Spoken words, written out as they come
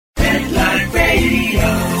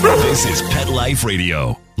This is Pet Life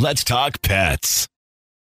Radio. Let's talk pets.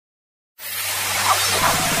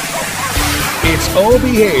 It's Oh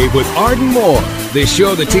Behave with Arden Moore, the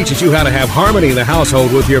show that teaches you how to have harmony in the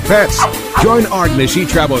household with your pets. Join Arden as she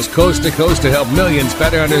travels coast to coast to help millions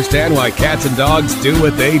better understand why cats and dogs do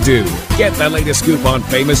what they do. Get the latest scoop on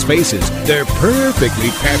famous faces, their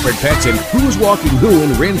perfectly pampered pets, and who's walking who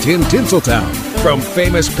in Rin Tin Tinseltown. From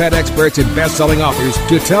famous pet experts and best-selling authors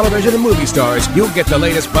to television and movie stars, you'll get the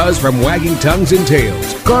latest buzz from wagging tongues and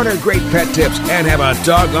tails. Garner great pet tips and have a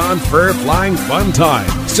doggone fur-flying fun time.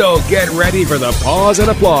 So get ready for the pause and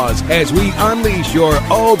applause as we unleash your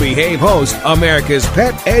Oh Behave host, America's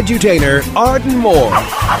pet edutainer, Arden Moore.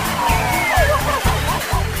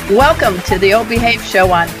 Welcome to the Oh Behave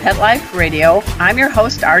show on Pet Life Radio. I'm your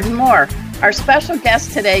host, Arden Moore. Our special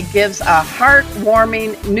guest today gives a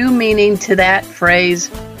heartwarming new meaning to that phrase,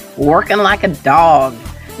 working like a dog.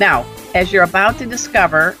 Now, as you're about to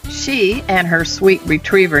discover, she and her sweet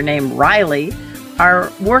retriever named Riley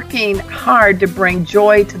are working hard to bring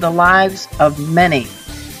joy to the lives of many.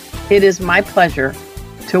 It is my pleasure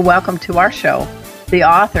to welcome to our show the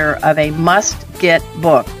author of a must-get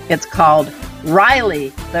book. It's called Riley,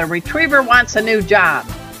 the Retriever Wants a New Job.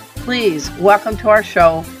 Please welcome to our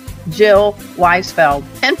show, Jill Weisfeld,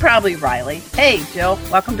 and probably Riley. Hey, Jill,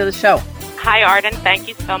 welcome to the show. Hi, Arden. Thank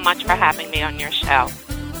you so much for having me on your show.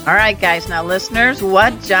 All right, guys. Now, listeners,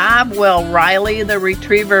 what job will Riley the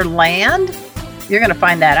Retriever land? You're going to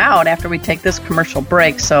find that out after we take this commercial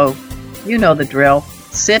break, so you know the drill.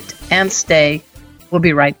 Sit and stay. We'll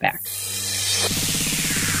be right back.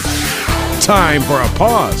 Time for a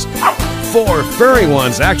pause. 4 furry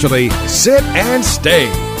ones, actually. Sit and stay.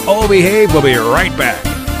 Oh Behave will be right back.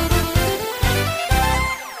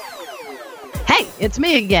 Hey, it's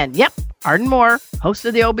me again. Yep, Arden Moore, host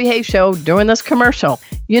of the Oh Behave show, doing this commercial.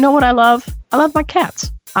 You know what I love? I love my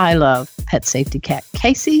cats. I love pet safety cat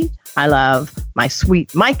Casey. I love my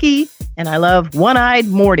sweet Mikey. And I love one-eyed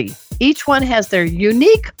Morty. Each one has their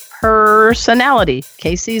unique personality.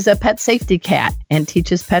 Casey's a pet safety cat and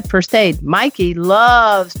teaches pet first aid. Mikey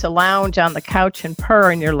loves to lounge on the couch and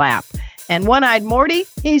purr in your lap. And one-eyed Morty,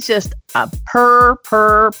 he's just a purr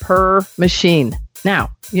machine.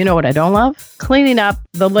 Now, you know what I don't love? Cleaning up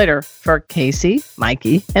the litter for Casey,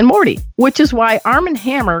 Mikey, and Morty, which is why Arm &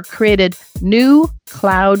 Hammer created new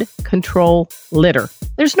Cloud Control Litter.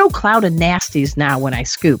 There's no cloud of nasties now when I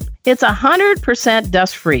scoop. It's 100%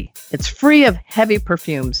 dust-free. It's free of heavy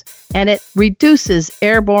perfumes, and it reduces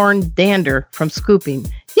airborne dander from scooping.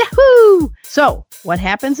 Yahoo! So, what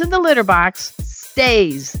happens in the litter box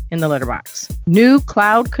stays in the litter box. New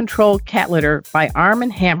Cloud Control Cat Litter by Arm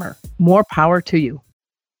 & Hammer. More power to you.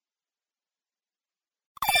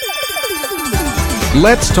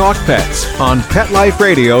 Let's Talk Pets on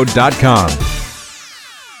PetLifeRadio.com.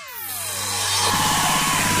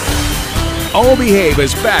 Oh Behave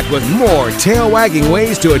is back with more tail-wagging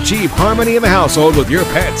ways to achieve harmony in the household with your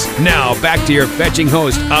pets. Now, back to your fetching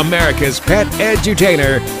host, America's pet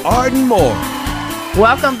edutainer, Arden Moore.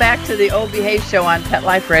 Welcome back to the Oh Behave show on Pet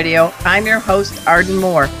Life Radio. I'm your host, Arden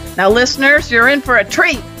Moore. Now, listeners, you're in for a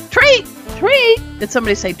treat. Treat! Did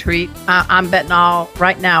somebody say treat? I'm betting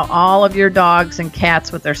right now, all of your dogs and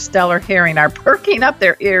cats with their stellar hearing are perking up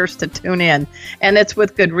their ears to tune in, and it's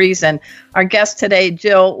with good reason. Our guest today,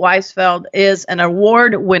 Jill Weisfeld, is an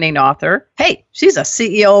award-winning author. Hey, she's a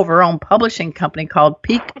CEO of her own publishing company called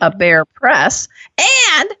Peek-A-Bear Press,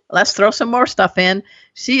 and let's throw some more stuff in.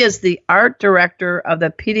 She is the art director of the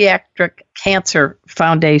Pediatric Cancer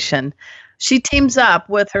Foundation. She teams up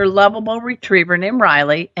with her lovable retriever named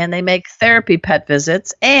Riley, and they make therapy pet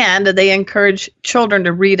visits, and they encourage children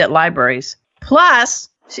to read at libraries. Plus,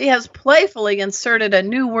 she has playfully inserted a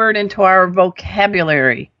new word into our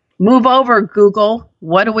vocabulary. Move over, Google.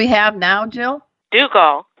 What do we have now, Jill?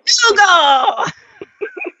 Google.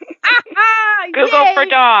 Google Yay! for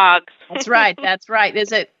dogs. That's right.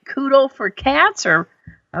 Is it Coodle for cats or?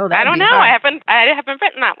 Oh, I don't know. Hard. I haven't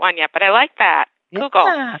written that one yet, but I like that. Google.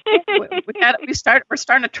 Yeah. We're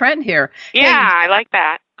starting a trend here. Yeah, Hey, I like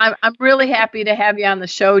that. I'm really happy to have you on the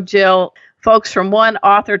show, Jill. Folks, from one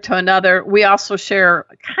author to another, we also share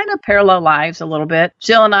kind of parallel lives a little bit.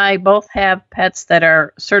 Jill and I both have pets that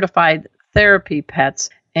are certified therapy pets.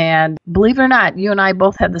 And believe it or not, you and I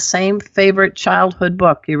both have the same favorite childhood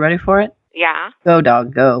book. You ready for it? Yeah. Go,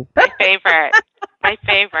 dog, go. My favorite.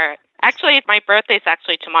 Actually, my birthday's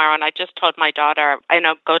actually tomorrow, and I just told my daughter, I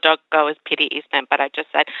know Go Dog Go is P.D. Eastman, but I just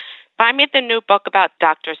said, buy me the new book about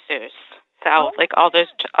Dr. Seuss. So, like all those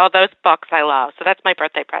books I love. So that's my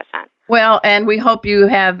birthday present. Well, and we hope you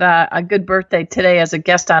have a good birthday today as a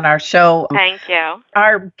guest on our show. Thank you.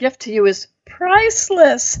 Our gift to you is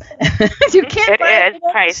priceless. You can't buy It it is at the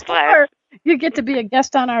priceless. store. You get to be a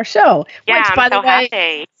guest on our show. Yeah, Which, by I'm so the way,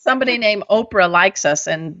 happy. somebody named Oprah likes us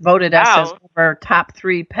and voted us as Oh. our top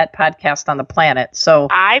 3 pet podcast on the planet. So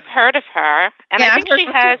I've heard of her, and Yeah, I I've think heard she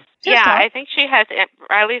her has. too. She has Yeah, dogs. I think she has.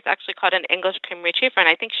 Riley's actually called an English cream retriever, and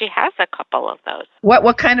I think she has a couple of those.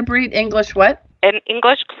 what kind of breed? English what? An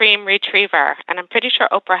English cream retriever, and I'm pretty sure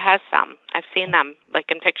Oprah has some. I've seen them, like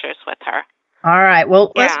in pictures with her. All right.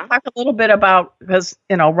 Well, let's Yeah. talk a little bit about, because,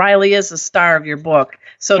 Riley is the star of your book.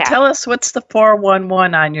 So Yeah. tell us, what's the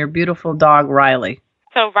 411 on your beautiful dog, Riley?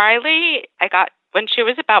 So Riley, I got when she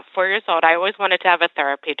was about 4 years old. I always wanted to have a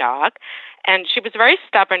therapy dog, and she was a very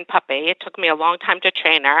stubborn puppy. It took me a long time to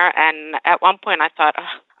train her, and at one point I thought,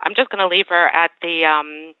 I'm just going to leave her at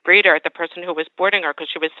the breeder, the person who was boarding her, because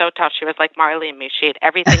she was so tough. She was like Marley and me. She ate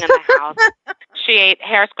everything in the house. She ate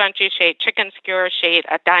hair scrunchies. She ate chicken skewers. She ate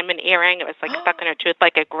a diamond earring. It was like stuck in her tooth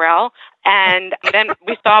like a grill. And then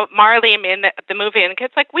we saw Marley and me in the movie, and the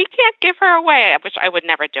kid's like, we can't give her away, which I would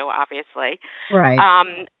never do, obviously. Right.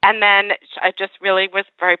 And then I just really was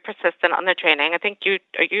very persistent on the training. I think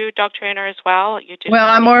are you a dog trainer as well? You do. Well,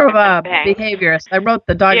 I'm more of a different things. behaviorist. I wrote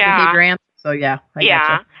the dog Yeah. behavior answer, so yeah. I Yeah.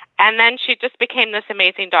 gotcha. And then she just became this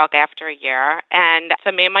amazing dog after a year. And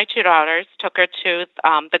so me and my 2 daughters took her to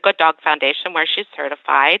the Good Dog Foundation, where she's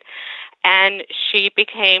certified. And she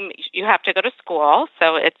became, you have to go to school.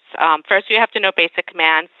 So it's, first you have to know basic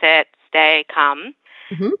commands: sit, stay, come.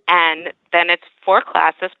 Mhm. And then it's 4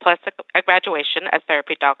 classes plus a graduation at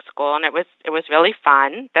therapy dog school. And it was really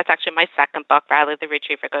fun. That's actually my second book, Riley the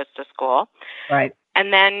Retriever Goes to School. Right.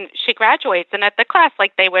 And then she graduates, and at the class,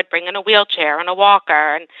 like, they would bring in a wheelchair and a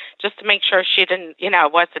walker, and just to make sure she didn't,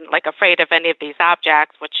 wasn't like afraid of any of these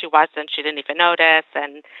objects, which she wasn't. She didn't even notice.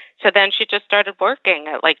 And so then she just started working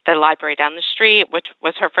at like the library down the street, which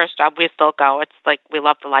was her first job. We still go. It's like we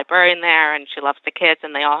love the librarian there, and she loves the kids,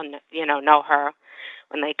 and they all, know her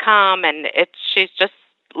when they come. And she just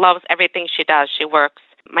loves everything she does. She works.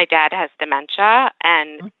 My dad has dementia,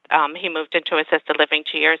 and he moved into assisted living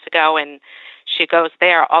 2 years ago, and she goes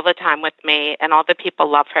there all the time with me, and all the people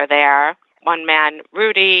love her there. One man,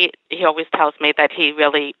 Rudy, he always tells me that he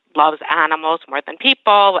really loves animals more than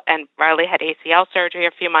people, and Riley had ACL surgery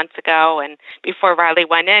a few months ago, and before Riley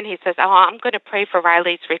went in, he says, I'm going to pray for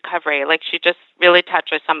Riley's recovery. Like, she just really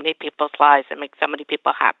touches so many people's lives and makes so many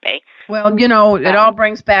people happy. Well, it all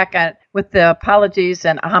brings back, with the apologies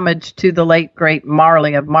and homage to the late, great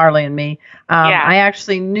Marley of Marley and Me. Yeah. I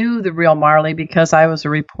actually knew the real Marley because I was a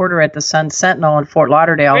reporter at the Sun Sentinel in Fort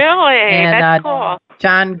Lauderdale. Really? And, That's cool.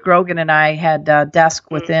 John Grogan and I had a desk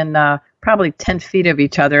within probably 10 feet of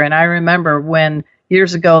each other. And I remember when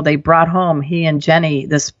years ago they brought home, he and Jenny,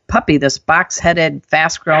 this puppy, this box-headed,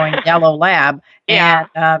 fast-growing yellow lab. Yeah.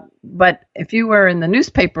 And, but if you were in the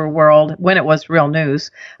newspaper world, when it was real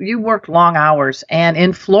news, you worked long hours. And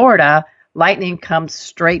in Florida, lightning comes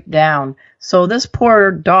straight down. So this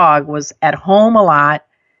poor dog was at home a lot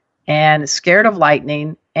and scared of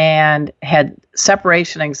lightning and had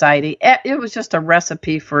separation anxiety. It was just a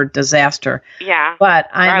recipe for disaster. Yeah. But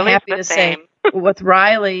I'm Riley's happy the to same. say with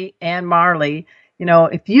Riley and Marley,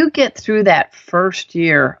 if you get through that first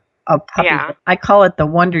year of puppy, Yeah. I call it the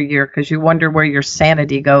wonder year because you wonder where your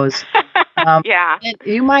sanity goes. Yeah.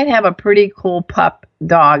 You might have a pretty cool pup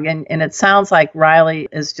dog, and it sounds like Riley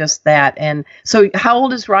is just that. And so how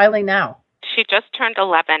old is Riley now? She just turned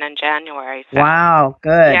 11 in January. So. Wow,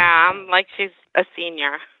 good. Yeah, I'm like she's a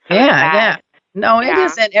senior. So Yeah. No, it Yeah.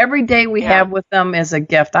 is. And every day we Yeah. have with them is a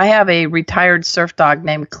gift. I have a retired surf dog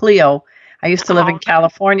named Cleo. I used to live in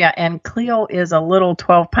California, and Cleo is a little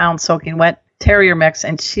 12-pound soaking wet terrier mix,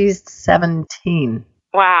 and she's 17.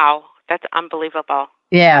 Wow, that's unbelievable.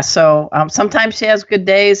 Yeah, so sometimes she has good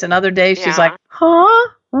days, and other days she's Yeah. like, huh?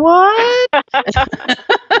 What?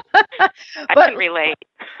 I can relate.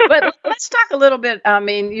 But let's talk a little bit. I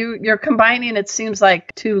mean, you're combining, it seems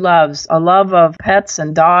like, 2 loves, a love of pets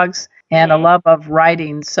and dogs and a love of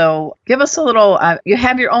writing. So give us a little, you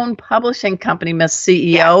have your own publishing company, Miss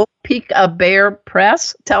CEO, Peak a Bear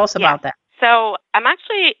Press. Tell us about that. So I'm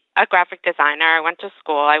actually a graphic designer. I went to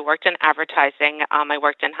school. I worked in advertising. I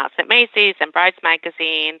worked in House at Macy's and Brides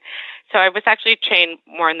Magazine. So I was actually trained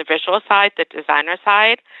more in the visual side, the designer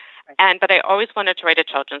side. But I always wanted to write a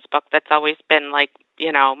children's book. That's always been like,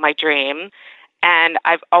 my dream. And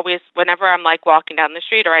I've always, whenever I'm like walking down the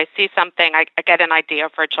street or I see something, I get an idea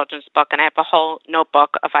for a children's book, and I have a whole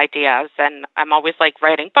notebook of ideas. And I'm always like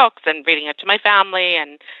writing books and reading it to my family.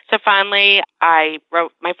 And so finally I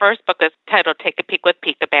wrote, my first book is titled Take a Peek with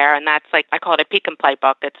Peek-A-Bear. And that's like, I call it a peek and play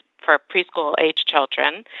book. It's for preschool age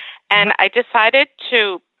children. And I decided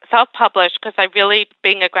to self-published because I really,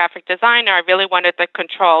 being a graphic designer, I really wanted the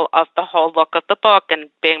control of the whole look of the book and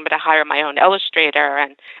being able to hire my own illustrator.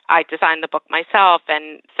 And I designed the book myself.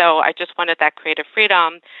 And so I just wanted that creative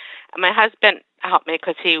freedom. And my husband helped me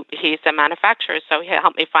because he's a manufacturer, so he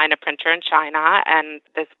helped me find a printer in China and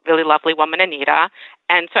this really lovely woman, Anita.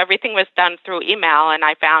 And so everything was done through email, and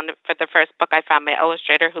I found, for the first book, I found my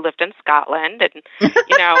illustrator who lived in Scotland, and,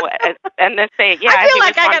 and they say, yeah, I feel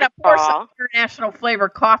like I got to pour wonderful. some international flavor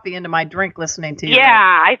coffee into my drink listening to you.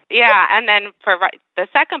 Yeah, and then for the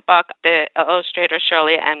second book, the illustrator,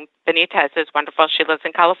 Shirley Ann Benitez, is wonderful. She lives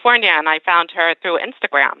in California, and I found her through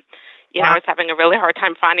Instagram. I was having a really hard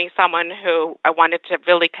time finding someone who I wanted to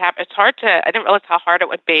really I didn't realize how hard it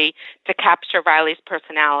would be to capture Riley's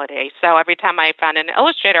personality. So every time I found an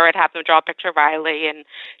illustrator, I'd have them draw a picture of Riley, and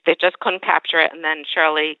they just couldn't capture it. And then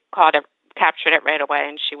Shirley captured it right away,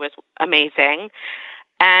 and she was amazing.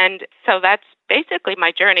 And so that's basically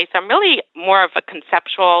my journey. So I'm really more of a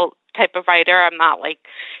conceptual type of writer. I'm not like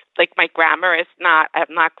my grammar is not,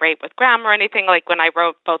 I'm not great with grammar or anything. Like when I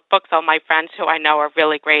wrote both books, all my friends who I know are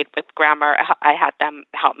really great with grammar, I had them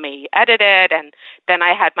help me edit it. And then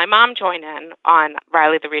I had my mom join in on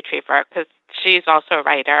Riley the Retriever because she's also a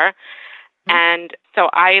writer. Mm-hmm. And so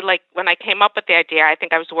when I came up with the idea, I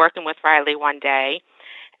think I was working with Riley one day.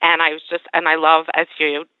 And I love, as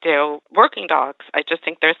you do, working dogs. I just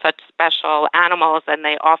think they're such special animals, and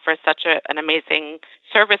they offer such an amazing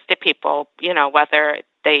service to people, whether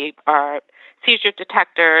they are seizure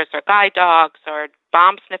detectors or guide dogs or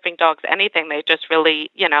bomb-sniffing dogs, anything. They just really,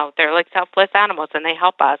 they're like selfless animals, and they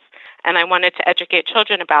help us. And I wanted to educate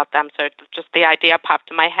children about them. So just the idea popped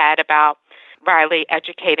in my head about Riley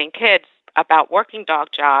educating kids about working dog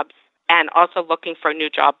jobs and also looking for a new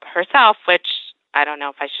job herself, which I don't know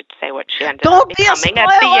if I should say what she ended up becoming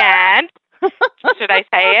at the end. Should I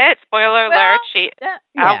say it? Spoiler alert.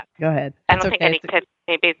 Go ahead. I don't think any kids,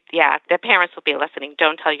 maybe, their parents will be listening.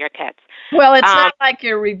 Don't tell your kids. Well, it's not like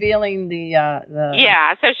you're revealing the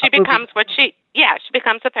Yeah, so she becomes she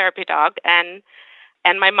becomes a therapy dog, and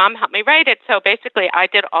my mom helped me write it. So basically, I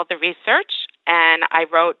did all the research, and I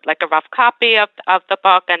wrote like a rough copy of the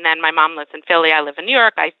book, and then my mom lives in Philly. I live in New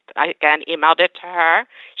York. I again emailed it to her.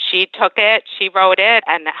 She took it, she wrote it,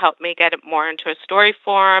 and helped me get it more into a story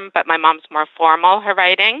form, but my mom's more formal, her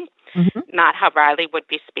writing, not how Riley would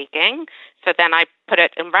be speaking. So then I put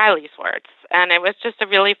it in Riley's words, and it was just a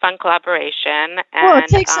really fun collaboration. And, well, it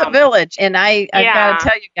takes a village, and I've got to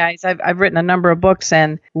tell you guys, I've written a number of books,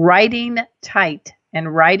 and writing tight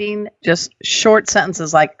and writing just short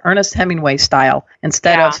sentences like Ernest Hemingway style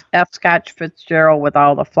instead of F. Scott Fitzgerald with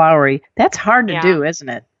all the flowery. That's hard to do, isn't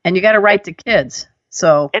it? And you got to write to kids.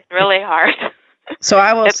 So it's really hard. So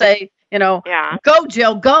I will say, go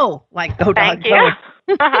Jill, go, like go dog, go.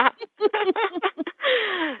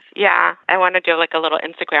 Yeah, I want to do like a little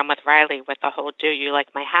Instagram with Riley with the whole "Do you like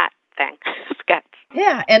my hat?" thing. Sketch.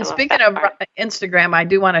 Yeah, and speaking of Instagram, I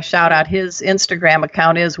do want to shout out his Instagram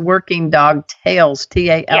account is Working Dog Tales,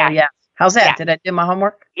 TALES. Yeah. How's that? Yeah. Did I do my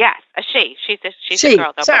homework? Yes, a she. She's a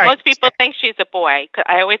girl though. Sorry. But most people think she's a boy.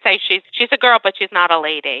 I always say she's a girl, but she's not a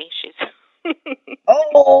lady. She's.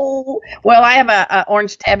 Oh, well, I have a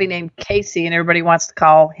orange tabby named Casey, and everybody wants to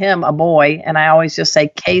call him a boy, and I always just say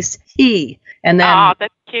Case he. And then, oh,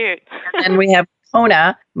 that's cute. And then we have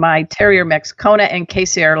Kona, my terrier mix. Kona and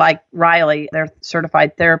Casey are like Riley. They're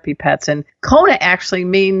certified therapy pets, and Kona actually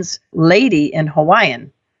means lady in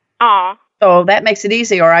Hawaiian. Oh. So that makes it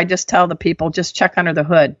easy, or I just tell the people, just check under the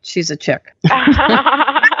hood. She's a chick.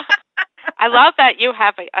 I love that you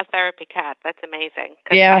have a therapy cat. That's amazing.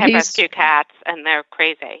 Yeah, I have rescue cats, and they're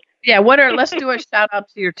crazy. Yeah, let's do a shout out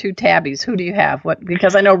to your two tabbies. Who do you have?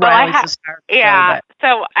 Because I know Riley's the star. Yeah,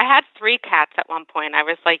 so I had 3 cats at one point. I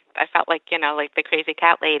felt like, like the crazy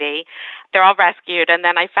cat lady. They're all rescued, and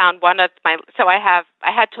then I found one of I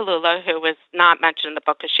had Tallulah, who was not mentioned in the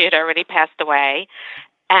book because she had already passed away.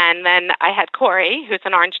 And then I had Corey, who's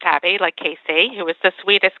an orange tabby, like Casey, who was the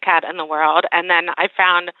sweetest cat in the world. And then I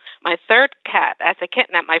found my 3rd cat as a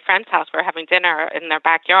kitten at my friend's house. We were having dinner in their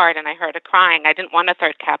backyard, and I heard her crying. I didn't want a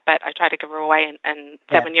 3rd cat, but I tried to give her away. And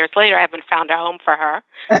 7 years later, I haven't found a home for her.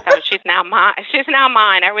 So she's now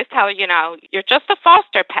mine. I always tell her, you're just a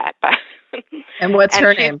foster pet. But and what's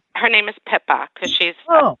her name? Her name is Pippa, because she's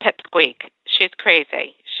a pipsqueak. She's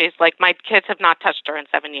crazy. She's like, my kids have not touched her in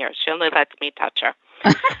 7 years. She only lets me touch her.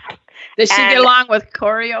 Does she get along with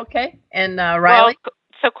Corey okay? And Riley? Well,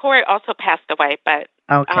 so Corey also passed away, but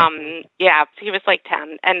he was like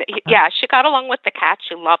 10. And she got along with the cats.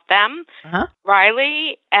 She loved them. Uh-huh.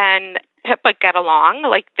 Riley and Pippa get along.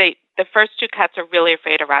 Like the first 2 cats are really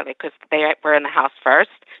afraid of Riley because they were in the house first.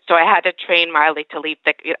 So I had to train Riley to leave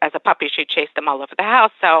as a puppy, she chased them all over the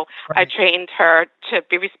house. So I trained her to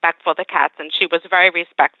be respectful of the cats, and she was very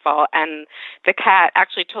respectful. And the cat,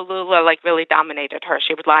 actually, Tallulah, like really dominated her.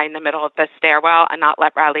 She would lie in the middle of the stairwell and not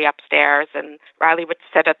let Riley upstairs. And Riley would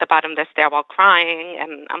sit at the bottom of the stairwell crying.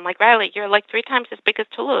 And I'm like, Riley, you're like 3 times as big as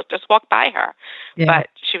Tallulah. Just walk by her. Yeah. But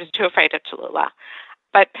she was too afraid of Tallulah.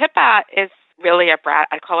 But Pippa is really a brat.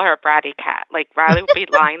 I call her a bratty cat. Like Riley would be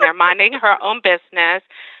lying there minding her own business,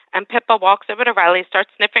 and Pippa walks over to Riley,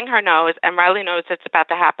 starts sniffing her nose, and Riley knows it's about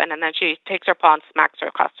to happen, and then she takes her paw and smacks her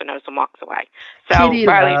across the nose and walks away. So Kitty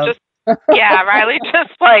Riley love. Riley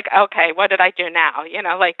just like, okay, what did I do now?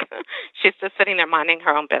 Like she's just sitting there minding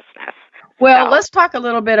her own business. Well, let's talk a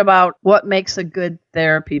little bit about what makes a good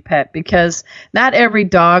therapy pet, because not every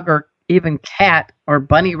dog or even cat or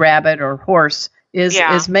bunny rabbit or horse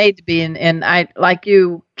is made to be. And I, like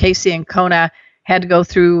you, Casey and Kona, had to go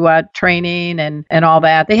through training and all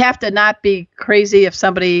that. They have to not be crazy if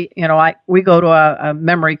somebody, we go to a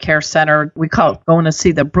memory care center. We call it going to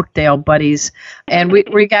see the Brookdale Buddies. And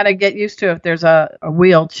we got to get used to if there's a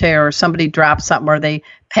wheelchair or somebody drops something or they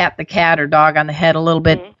pat the cat or dog on the head a little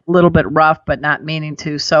bit rough, but not meaning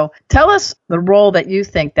to. So tell us the role that you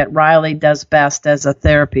think that Riley does best as a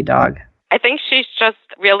therapy dog. I think she's just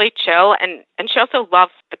really chill, and she also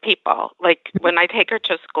loves the people. Like when I take her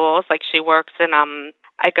to schools, like she works in,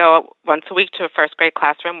 I go once a week to a first grade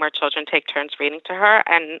classroom where children take turns reading to her,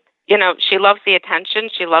 and she loves the attention.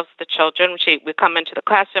 She loves the children. We come into the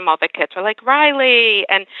classroom, all the kids are like, Riley,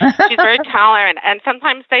 and she's very tolerant, and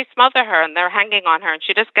sometimes they smother her and they're hanging on her, and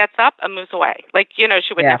she just gets up and moves away. Like, she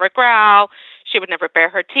would never growl. She would never bare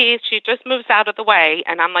her teeth. She just moves out of the way,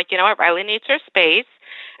 and I'm like, you know what, Riley needs her space.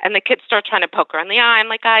 And the kids start trying to poke her in the eye. I'm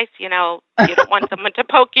like, guys, you don't want someone to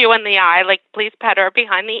poke you in the eye. Like, please pet her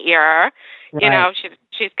behind the ear. Right.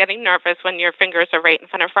 She's getting nervous when your fingers are right in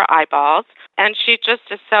front of her eyeballs. And she just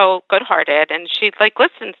is so good-hearted. And she,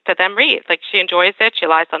 listens to them read. Like, she enjoys it. She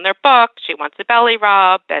lies on their book. She wants a belly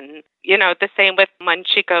rub. And, the same with when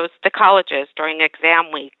she goes to colleges during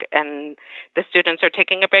exam week. And the students are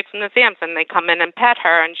taking a break from the exams. And they come in and pet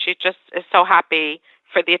her. And she just is so happy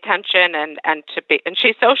for the attention and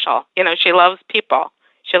she's social. She loves people.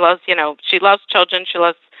 She loves, she loves children. She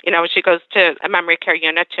loves, she goes to a memory care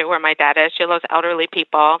unit too, where my dad is. She loves elderly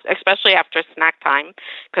people, especially after snack time,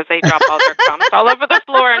 because they drop all their crumbs all over the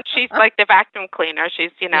floor, and she's like the vacuum cleaner.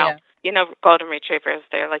 She's, golden retrievers.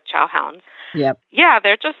 They're like chow hounds. Yep. Yeah,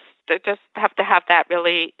 they just have to have that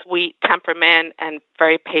really sweet temperament and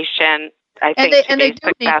very patient. I think they do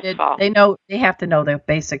successful. They have to know their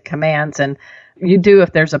basic commands, and you do,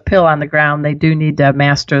 if there's a pill on the ground, they do need to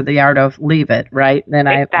master the art of leave it, right? Then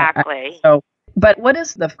exactly. But what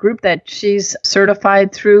is the group that she's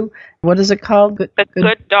certified through? What is it called? The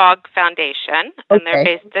Good Dog Foundation, and they're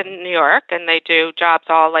based in New York, and they do jobs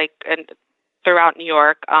all throughout New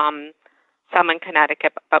York. Some in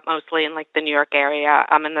Connecticut, but mostly in the New York area.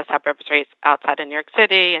 In the suburbs, outside of New York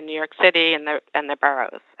City, and the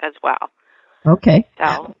boroughs as well. Okay.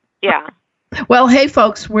 So yeah. Well, hey,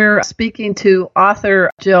 folks, we're speaking to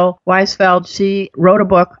author Jill Weisfeld. She wrote a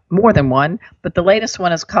book, more than one, but the latest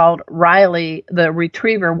one is called Riley, the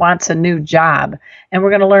Retriever Wants a New Job. And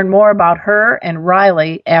we're going to learn more about her and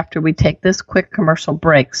Riley after we take this quick commercial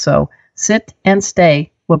break. So sit and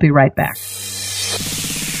stay. We'll be right back.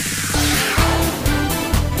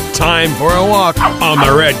 Time for a walk on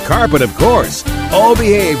the red carpet, of course. Oh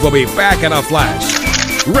Behave will be back in a flash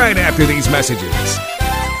right after these messages.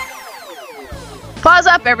 Pause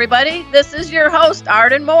up, everybody. This is your host,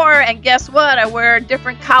 Arden Moore, and guess what? I wear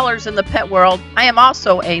different collars in the pet world. I am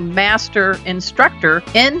also a master instructor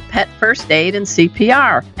in pet first aid and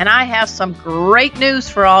CPR, and I have some great news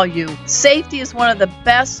for all you. Safety is one of the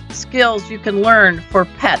best skills you can learn for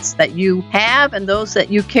pets that you have and those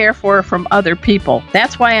that you care for from other people.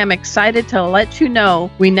 That's why I'm excited to let you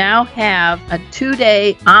know we now have a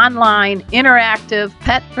 2-day online interactive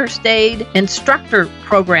pet first aid instructor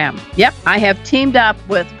program. Yep, I have teamed up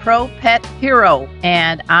with Pro Pet Hero,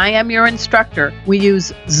 and I am your instructor. We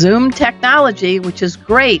use Zoom technology, which is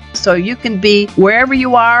great, so you can be wherever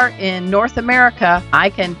you are in North America. I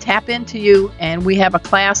can tap into you, and we have a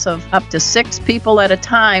class of up to 6 people at a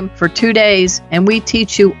time for 2 days, and we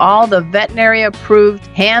teach you all the veterinary-approved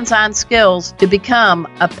hands-on skills to become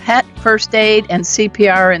a pet first aid and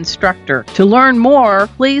CPR instructor. To learn more,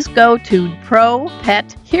 please go to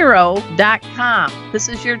ProPetHero.com. This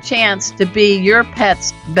is your chance to be your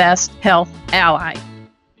pet's best health ally.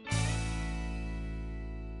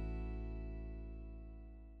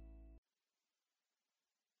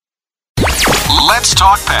 Let's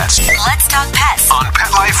Talk Pets. Let's Talk Pets On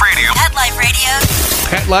Pet Life Radio. Pet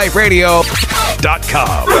Life Radio.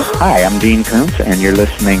 PetLifeRadio.com. Hi, I'm Dean Koontz, and you're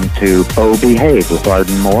listening to Oh Behave with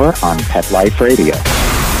Arden Moore on Pet Life Radio.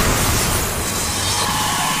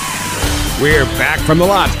 We're back from the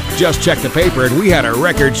lot. Just checked the paper and we had a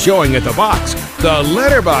record showing at the box. The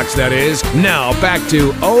letterbox, that is. Now back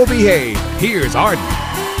to Oh Behave. Here's Arden.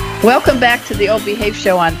 Welcome back to the O Behave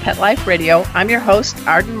Show on Pet Life Radio. I'm your host,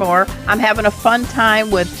 Arden Moore. I'm having a fun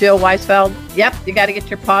time with Jill Weisfeld. Yep, you got to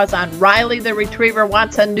get your paws on Riley the Retriever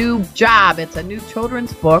Wants a New Job. It's a new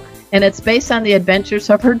children's book, and it's based on the adventures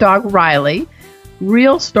of her dog, Riley.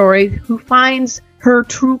 Real story, who finds her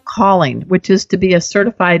true calling, which is to be a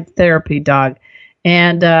certified therapy dog.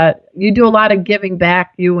 And you do a lot of giving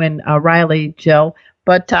back, you and Riley, Jill.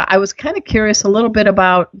 But I was kind of curious a little bit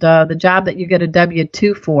about the job that you get a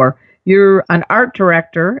W-2 for. You're an art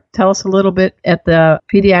director. Tell us a little bit at the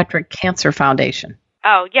Pediatric Cancer Foundation.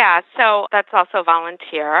 Oh, yeah. So that's also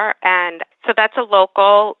volunteer. And so that's a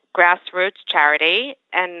local grassroots charity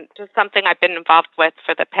and just something I've been involved with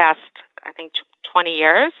for the past, I think, 20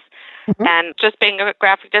 years. Mm-hmm. And just being a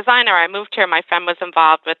graphic designer, I moved here. My friend was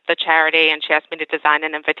involved with the charity, and she asked me to design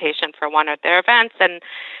an invitation for one of their events. And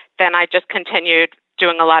then I just continued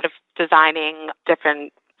doing a lot of designing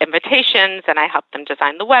different invitations, and I helped them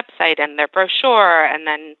design the website and their brochure, and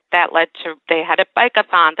then that led to, they had a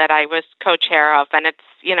bike-a-thon that I was co-chair of, and it's,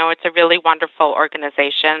 it's a really wonderful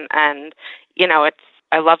organization, and,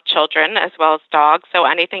 I love children as well as dogs, so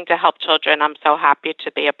anything to help children, I'm so happy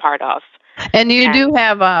to be a part of. And you do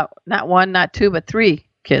have not one, not two, but three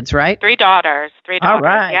kids, right? Three daughters. All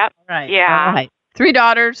right. Yep. All right. Yeah. All right. 3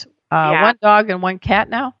 daughters, one dog and one cat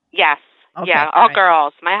now? Yes. Okay, yeah, all right.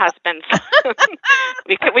 girls. My husband's.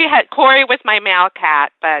 we had Corey was my male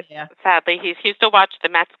cat, but sadly he used to watch the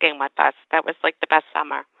Mets game with us. That was like the best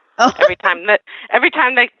summer. Oh. Every time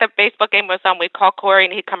the baseball game was on, we'd call Corey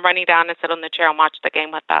and he'd come running down and sit on the chair and watch the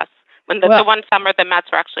game with us. When the one summer the Mets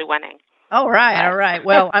were actually winning. All right.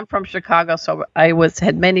 Well, I'm from Chicago, so I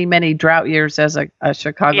had many drought years as a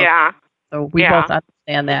Chicago. Yeah. So we both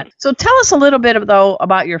understand that. So tell us a little bit, though,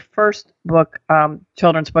 about your first book,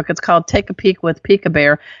 children's book. It's called Take a Peek with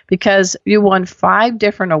Peek-A-Bear, because you won 5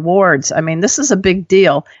 different awards. I mean, this is a big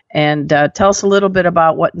deal. And tell us a little bit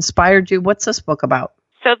about what inspired you. What's this book about?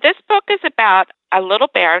 So this book is about a little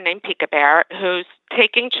bear named Peek-A-Bear who's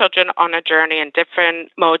taking children on a journey in different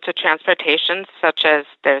modes of transportation, such as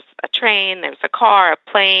there's a train, there's a car, a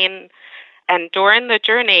plane. And during the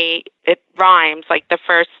journey, it rhymes. Like the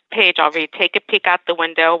first page, I'll read, take a peek out the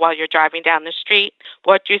window while you're driving down the street.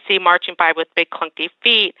 What do you see marching by with big clunky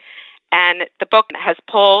feet? And the book has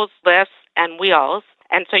pulls, lifts, and wheels.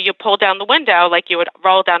 And so you pull down the window like you would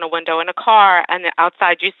roll down a window in a car, and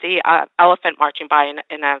outside you see an elephant marching by in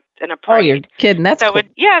a parade. Oh, you're kidding. That's so cool.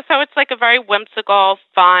 So it's like a very whimsical,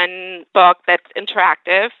 fun book that's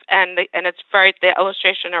interactive, and the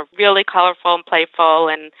illustration are really colorful and playful,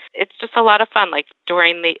 and it's just a lot of fun. Like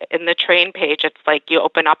in the train page, it's like you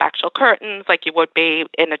open up actual curtains like you would be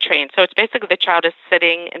in a train. So it's basically the child is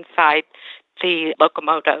sitting inside the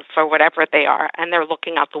locomotive or whatever they are, and they're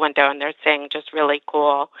looking out the window and they're seeing just really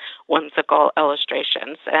cool, whimsical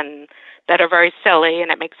illustrations and that are very silly,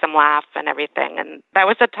 and it makes them laugh and everything. And that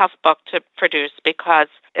was a tough book to produce because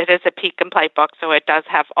it is a peek and play book, so it does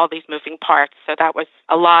have all these moving parts. So that was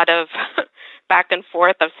a lot of back and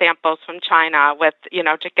forth of samples from China with,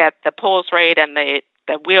 to get the pulls right and the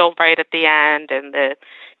wheel right at the end and the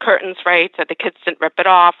curtains right so the kids didn't rip it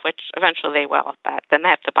off, which eventually they will, but then they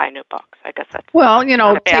have to buy new books. I guess that's not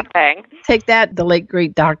a bad thing. Take that, the late,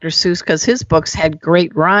 great Dr. Seuss, because his books had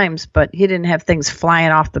great rhymes, but he didn't have things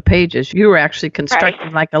flying off the pages. You were actually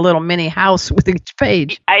constructing like a little mini house with each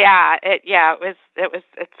page. It's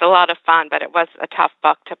a lot of fun, but it was a tough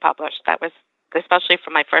book to publish. That was especially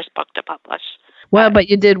for my first book to publish. Well, but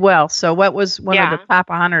you did well. So what was one of the top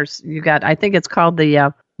honors you got? I think it's called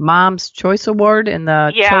the Mom's Choice Award in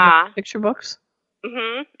the children's picture books.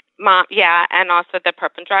 Mm-hmm. And also the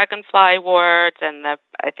Purple Dragonfly Awards and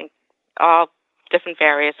I think all different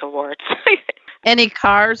various awards. Any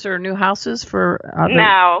cars or new houses for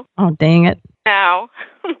No. Oh, dang it. No.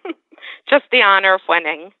 Just the honor of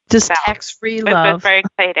winning. Just tax-free love. It was very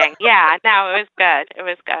exciting. Yeah, no, it was good. It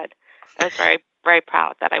was good. I was very, very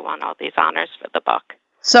proud that I won all these honors for the book.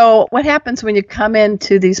 So what happens when you come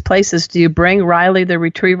into these places? Do you bring Riley the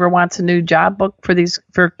Retriever Wants a New Job book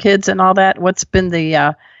for kids and all that? What's been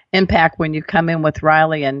the impact when you come in with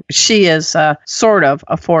Riley? And she is sort of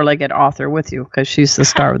a 4-legged author with you because she's the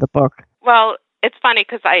star of the book. Well, it's funny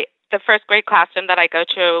because the first grade classroom that I go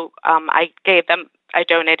to, I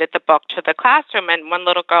donated the book to the classroom, and one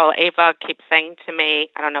little girl, Ava, keeps saying to me,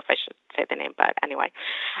 I don't know if I should say the name, but anyway,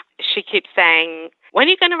 she keeps saying, when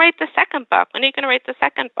are you going to write the second book? When are you going to write the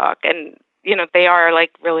second book? And, they are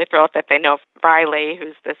like really thrilled that they know Riley,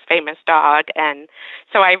 who's this famous dog. And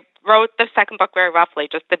so I wrote the second book very roughly,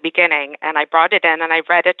 just the beginning, and I brought it in and I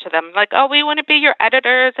read it to them. Like, oh, we want to be your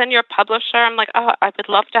editors and your publisher. I'm like, oh, I would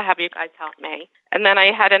love to have you guys help me. And then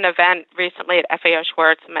I had an event recently at FAO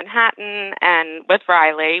Schwarz in Manhattan and with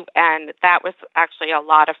Riley, and that was actually a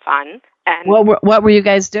lot of fun. And what were you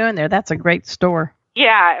guys doing there? That's a great store.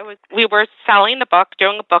 Yeah, it was. We were selling the book,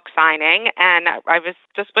 doing a book signing, and I was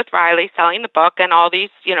just with Riley selling the book, and all these,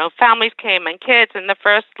 families came and kids, and the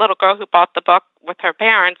first little girl who bought the book with her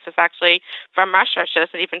parents is actually from Russia. She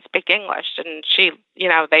doesn't even speak English, and she,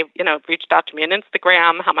 they, reached out to me on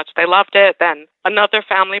Instagram how much they loved it. Then another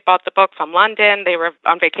family bought the book from London. They were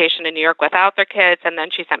on vacation in New York without their kids, and then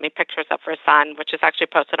she sent me pictures of her son, which is actually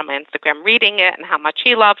posted on my Instagram, reading it and how much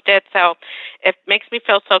he loved it. So it makes me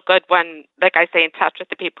feel so good when, like I say, in touch with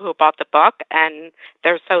the people who bought the book, and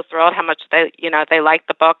they're so thrilled how much they like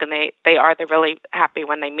the book, and they're really happy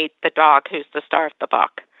when they meet the dog who's the star of the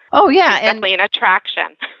book. Oh, yeah. She's definitely an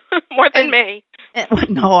attraction, more than me.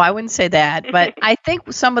 No, I wouldn't say that. But I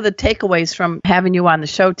think some of the takeaways from having you on the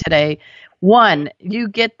show today, one, you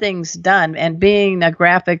get things done. And being a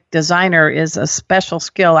graphic designer is a special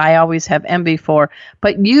skill I always have envy for.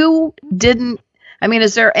 But you didn't. I mean,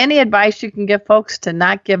 is there any advice you can give folks to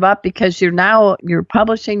not give up? Because you're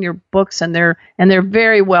publishing your books, and they're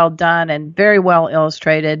very well done and very well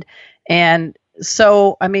illustrated. And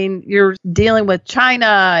so, I mean, you're dealing with China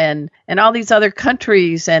and all these other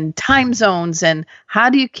countries and time zones. And how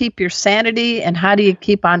do you keep your sanity, and how do you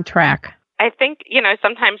keep on track? I think,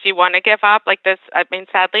 sometimes you want to give up like this. I mean,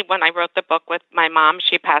 sadly, when I wrote the book with my mom,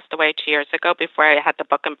 she passed away 2 years ago before I had the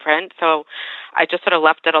book in print. So I just sort of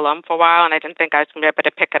left it alone for a while, and I didn't think I was going to be able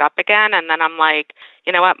to pick it up again. And then I'm like,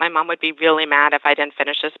 you know what? My mom would be really mad if I didn't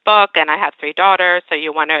finish this book. And I have 3 daughters. So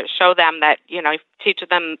you want to show them that, teach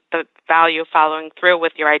them the value of following through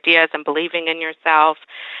with your ideas and believing in yourself.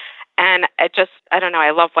 And I don't know,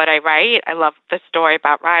 I love what I write. I love the story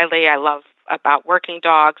about Riley. I love about working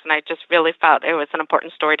dogs, and I just really felt it was an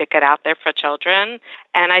important story to get out there for children.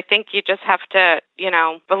 And I think you just have to,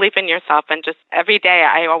 believe in yourself, and just every day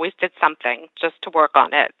I always did something just to work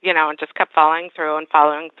on it, and just kept following through.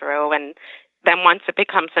 And then once it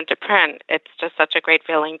becomes into print, it's just such a great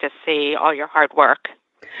feeling to see all your hard work.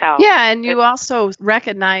 So, yeah, and you also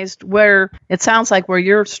recognized where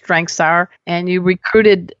your strengths are, and you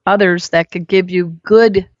recruited others that could give you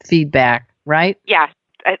good feedback, right? Yes.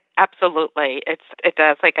 Absolutely. It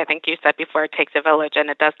does. Like I think you said before, it takes a village,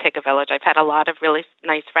 and it does take a village. I've had a lot of really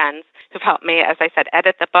nice friends who've helped me, as I said,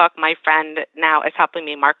 edit the book. My friend now is helping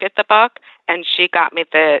me market the book, and she got me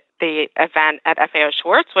the event at FAO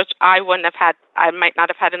Schwarz, which I might not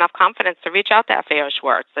have had enough confidence to reach out to FAO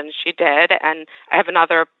Schwarz, and she did. And I have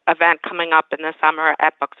another event coming up in the summer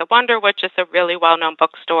at Books of Wonder, which is a really well-known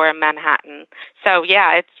bookstore in Manhattan. So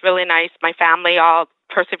yeah, it's really nice. My family all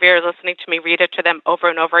persevere listening to me read it to them over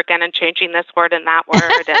and over again and changing this word and that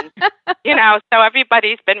word. And, so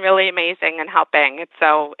everybody's been really amazing and helping.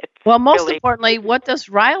 Well, most importantly, what does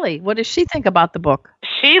she think about the book?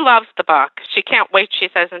 She loves the book. She can't wait, she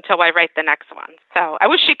says, until I write the next one. So I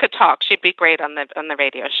wish she could talk. She'd be great on the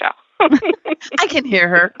radio show. I can hear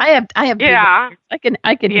her. I have. Yeah. I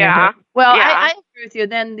can hear her. Well, yeah. I agree with you.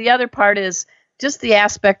 Then the other part is just the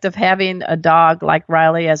aspect of having a dog like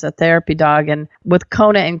Riley as a therapy dog. And with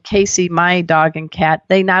Kona and Casey, my dog and cat,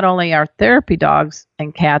 they not only are therapy dogs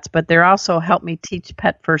and cats, but they're also help me teach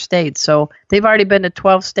pet first aid. So they've already been to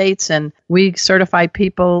 12 states, and we certify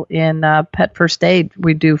people in pet first aid.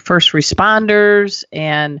 We do first responders,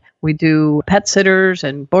 and we do pet sitters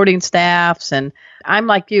and boarding staffs. And I'm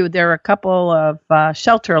like you, there are a couple of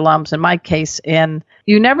shelter alums in my case, and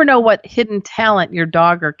you never know what hidden talent your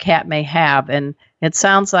dog or cat may have. And it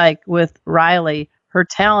sounds like with Riley, her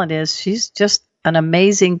talent is she's just an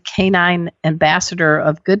amazing canine ambassador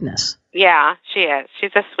of goodness. Yeah, she is.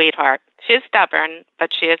 She's a sweetheart. She's stubborn,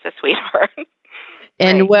 but she is a sweetheart.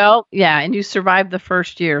 And right. And you survived the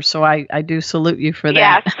first year, so I do salute you for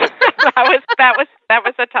that. Yes, that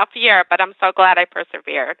was a tough year, but I'm so glad I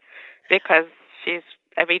persevered, because she's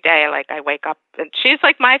every day, like I wake up and she's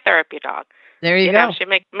like my therapy dog. There you go. She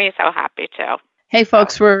makes me so happy too. Hey,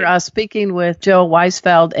 folks, we're speaking with Jill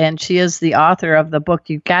Weisfeld, and she is the author of the book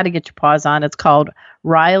you've got to get your paws on. It's called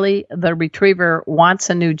Riley the Retriever Wants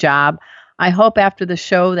a New Job. I hope after the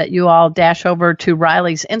show that you all dash over to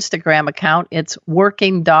Riley's Instagram account. It's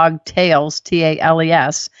Working Dog Tales,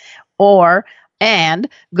 Tales, and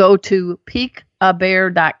go to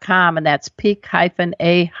peakabear.com, and that's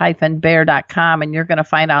peak-a-bear.com, and you're going to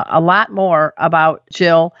find out a lot more about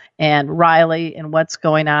Jill and Riley and what's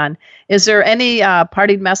going on. Is there any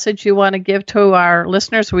parting message you want to give to our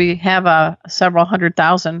listeners? We have several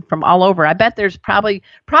 100,000 from all over. I bet there's probably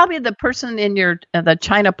the person in the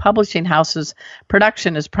China publishing house's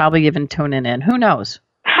production is probably even tuning in. Who knows?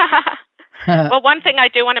 Well, one thing I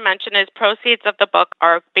do want to mention is proceeds of the book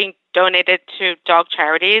are being donated to dog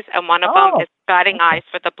charities, and one of them is Guiding Eyes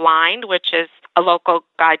for the Blind, which is a local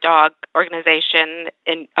guide dog organization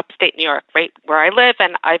in upstate New York, right where I live,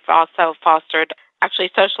 and I've also fostered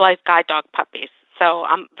socialized guide dog puppies. So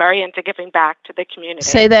I'm very into giving back to the community.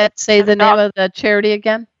 Say the name of the charity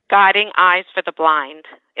again. Guiding Eyes for the Blind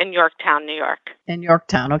in Yorktown, New York. In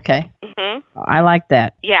Yorktown, okay. Mm-hmm. I like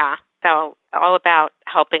that. Yeah, so all about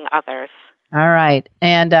helping others. All right.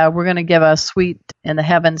 And we're going to give a sweet in the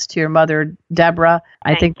heavens to your mother, Deborah.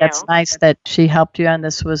 I think that's nice that she helped you, and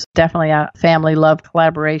this was definitely a family love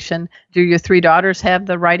collaboration. Do your 3 daughters have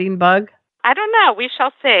the writing bug? I don't know. We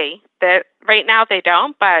shall see. Right now they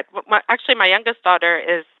don't, but my youngest daughter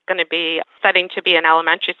is going to be studying to be an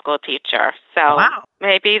elementary school teacher. So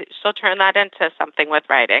maybe she'll turn that into something with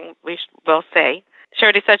writing. We'll see. She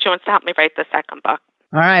already said she wants to help me write the second book.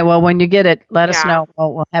 All right. Well, when you get it, let us know.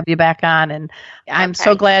 We'll have you back on. And I'm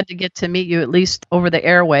so glad to get to meet you, at least over the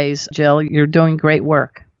airways, Jill. You're doing great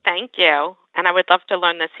work. Thank you. And I would love to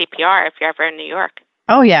learn the CPR if you're ever in New York.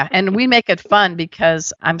 Oh, yeah. And we make it fun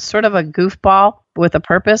because I'm sort of a goofball with a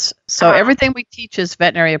purpose. So everything we teach is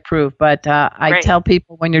veterinary approved. But I tell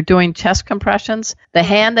people when you're doing chest compressions, the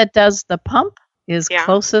hand that does the pump is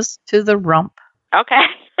closest to the rump. Okay.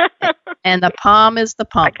 And the palm is the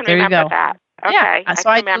pump. I can remember that. Okay. Yeah, so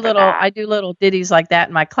I do little ditties like that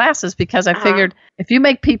in my classes because I figured if you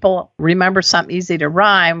make people remember something easy to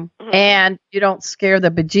rhyme and you don't scare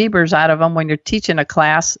the bejeebers out of them when you're teaching a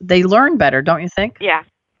class, they learn better, don't you think? Yeah,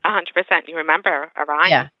 100%. You remember a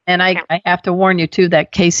rhyme. Yeah, and I have to warn you too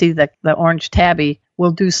that Casey, the orange tabby,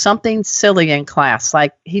 will do something silly in class.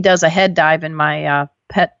 Like he does a head dive in my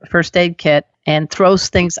pet first aid kit and throws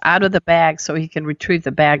things out of the bag so he can retrieve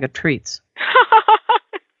the bag of treats.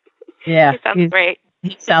 Yeah. He sounds great.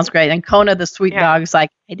 He sounds great. And Kona, the sweet dog, is like,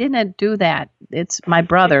 I didn't do that. It's my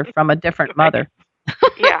brother from a different mother.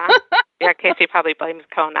 Yeah, Casey probably blames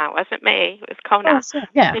Kona. It wasn't me. It was Kona.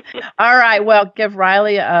 Yeah. All right. Well, give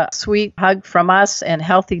Riley a sweet hug from us and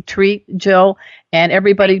healthy treat, Jill. And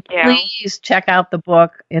everybody, please check out the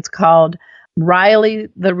book. It's called Riley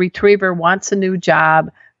the Retriever Wants a New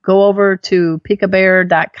Job. Go over to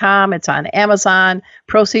peakabear.com. It's on Amazon.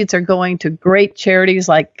 Proceeds are going to great charities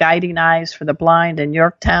like Guiding Eyes for the Blind in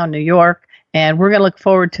Yorktown, New York. And we're going to look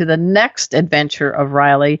forward to the next adventure of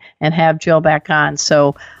Riley and have Jill back on.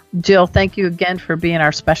 So, Jill, thank you again for being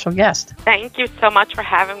our special guest. Thank you so much for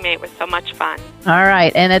having me. It was so much fun. All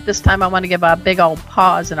right. And at this time, I want to give a big old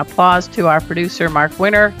pause and applause to our producer, Mark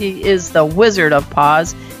Winter. He is the wizard of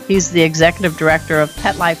pause. He's the executive director of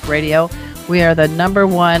Pet Life Radio. We are the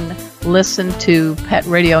 #1 listened to pet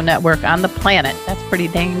radio network on the planet. That's pretty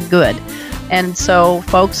dang good. And so,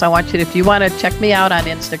 folks, I want you to, if you want to check me out on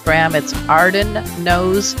Instagram, it's Arden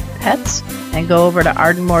Knows Pets, and go over to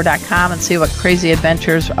ardenmoore.com and see what crazy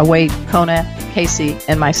adventures await Kona, Casey,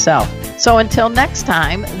 and myself. So until next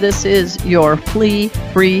time, this is your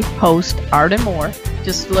flea-free host, Arden Moore,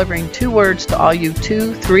 just delivering 2 words to all you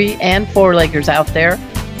 2, 3, and 4-leggers out there.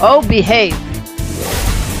 Oh, behave.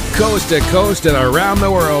 Coast to coast and around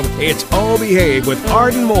the world, it's Oh Behave with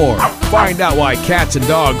Arden Moore. Find out why cats and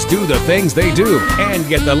dogs do the things they do and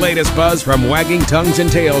get the latest buzz from wagging tongues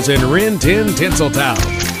and tails in Rin Tin Tinseltown.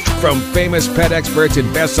 From famous pet experts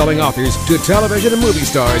and best-selling authors to television and movie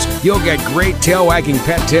stars, you'll get great tail-wagging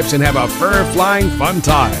pet tips and have a fur-flying fun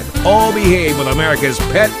time. Oh Behave with America's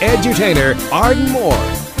pet edutainer, Arden Moore.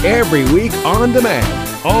 Every week on demand,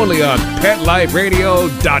 only on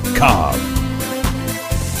PetLifeRadio.com.